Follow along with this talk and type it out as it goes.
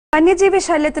വന്യജീവി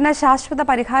ശല്യത്തിന് ശാശ്വത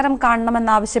പരിഹാരം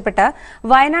കാണണമെന്നാവശ്യപ്പെട്ട്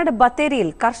വയനാട് ബത്തേരിയിൽ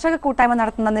കർഷക കൂട്ടായ്മ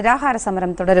നടത്തുന്ന നിരാഹാര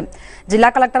സമരം തുടരും. ജില്ലാ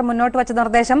കളക്ടർ മുന്നോട്ട് വച്ച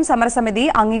നിർദ്ദേശം സമരസമിതി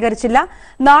അംഗീകരിച്ചില്ല.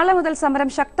 നാളെ മുതൽ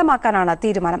സമരം ശക്തമാക്കാനാണ്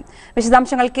തീരുമാനം.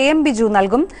 വിശദാംശങ്ങൾ KM ബിജു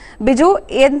നൽകും. ബിജു,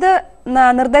 എന്ത്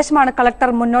നിർദ്ദേശമാണ്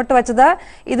കളക്ടർ മുന്നോട്ട് വച്ചത്?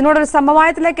 ഇതിനോടൊരു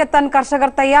സമവായത്തിലേക്ക് എത്താൻ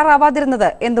കർഷകർ തയ്യാറാവാതിരുന്നത്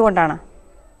എന്തുകൊണ്ടാണ്?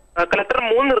 കളക്ടർ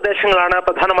 3 നിർദ്ദേശങ്ങളാണ്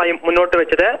പ്രധാനമായും മുന്നോട്ട്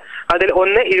വെച്ചത്. അതിൽ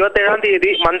ഒന്ന് 27-ാം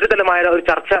തീയതി മന്ത്രിതലമായ ഒരു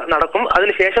ചർച്ച നടക്കും.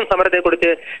 അതിനുശേഷം സമരത്തെക്കുറിച്ച്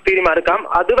തീരുമാനിക്കാം.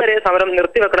 അതുവരെ സമരം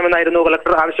നിർത്തിവെക്കണമെന്നായിരുന്നു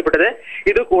കളക്ടർ ആവശ്യപ്പെട്ടത്.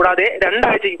 ഇത് കൂടാതെ 2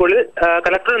 ആഴ്ചയ്ക്കുള്ളിൽ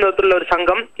കളക്ടറുടെ നേതൃത്വത്തിലുള്ള ഒരു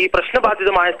സംഘം ഈ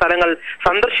പ്രശ്നബാധിതമായ സ്ഥലങ്ങൾ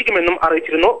സന്ദർശിക്കുമെന്നും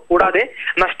അറിയിച്ചിരുന്നു. കൂടാതെ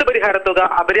നഷ്ടപരിഹാര തുക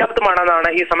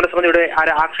അപര്യാപ്തമാണെന്നാണ് ഈ സമരസമിതിയുടെ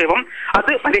ആക്ഷേപം.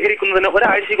 അത് പരിഹരിക്കുന്നതിന്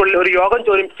ഒരാഴ്ചയ്ക്കുള്ളിൽ ഒരു യോഗം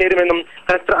ചേരുമെന്നും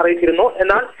കളക്ടർ അറിയിച്ചിരുന്നു.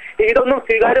 എന്നാൽ ഇതൊന്നും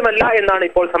സ്വീകാര്യമല്ല എന്നാണ്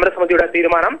ഇപ്പോൾ സമരസമിതിയുടെ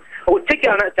തീരുമാനം.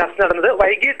 ഉച്ചയ്ക്കാണ് ചർച്ച നടന്നത്.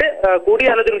 വൈകിട്ട്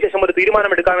കൂടിയാലോചനയ്ക്ക് ശേഷം ഒരു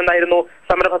തീരുമാനമെടുക്കാമെന്നായിരുന്നു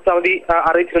സമരസമിതി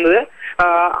അറിയിച്ചിരുന്നത്.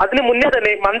 അതിന് മുന്നേ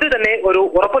തന്നെ മന്ത്രി തന്നെ ഒരു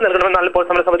ഉറപ്പ് നൽകണമെന്നാണ് ഇപ്പോൾ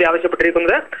സമരസമിതി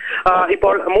ആവശ്യപ്പെട്ടിരിക്കുന്നത്.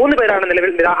 ഇപ്പോൾ 3 പേരാണ്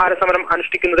നിലവിൽ നിരാഹാര സമരം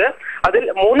അനുഷ്ഠിക്കുന്നത്. അതിൽ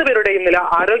 3 പേരുടെയും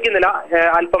ആരോഗ്യനില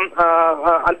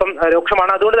അല്പം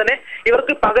രൂക്ഷമാണ്. അതുകൊണ്ട് തന്നെ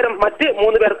ഇവർക്ക് പകരം മറ്റ്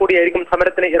 3 പേർ കൂടിയായിരിക്കും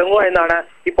സമരത്തിന് ഇറങ്ങുക എന്നാണ്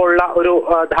ഇപ്പോഴുള്ള ഒരു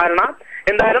ധാരണ.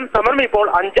 എന്തായാലും സമരം ഇപ്പോൾ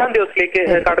 5-ാം ദിവസത്തിലേക്ക്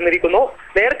കടന്നിരിക്കുന്നു.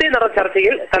 നേരത്തെ നടന്ന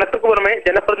ചർച്ചയിൽ കളക്ടർക്ക് പുറമെ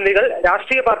ജനപ്രതിനിധികൾ,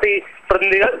 രാഷ്ട്രീയ പാർട്ടി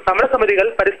പ്രതിനിധികൾ, സമരസമിതികൾ,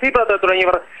 പരിസ്ഥിതി പ്രവർത്തകർ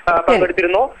തുടങ്ങിയവർ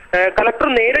പങ്കെടുത്തിരുന്നു. കളക്ടർ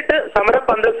നേരിട്ട്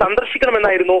സമരപന്തൽ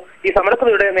സന്ദർശിക്കണമെന്നായിരുന്നു ഈ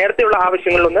സമരസമിതിയുടെ നേരത്തെയുള്ള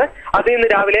ആവശ്യങ്ങളിലൊന്ന്. അത് ഇന്ന്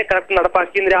രാവിലെ കളക്ടർ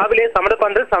നടപ്പാക്കി. ഇന്ന് രാവിലെ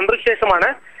സമരപന്തൽ സന്ദർശിച്ച ശേഷമാണ്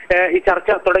ഈ ചർച്ച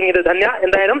തുടങ്ങിയത്. ധന്യ,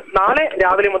 എന്തായാലും നാളെ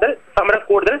രാവിലെ മുതൽ സമരം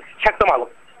കൂടുതൽ ശക്തമാകും.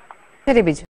 ശരി ബിജു.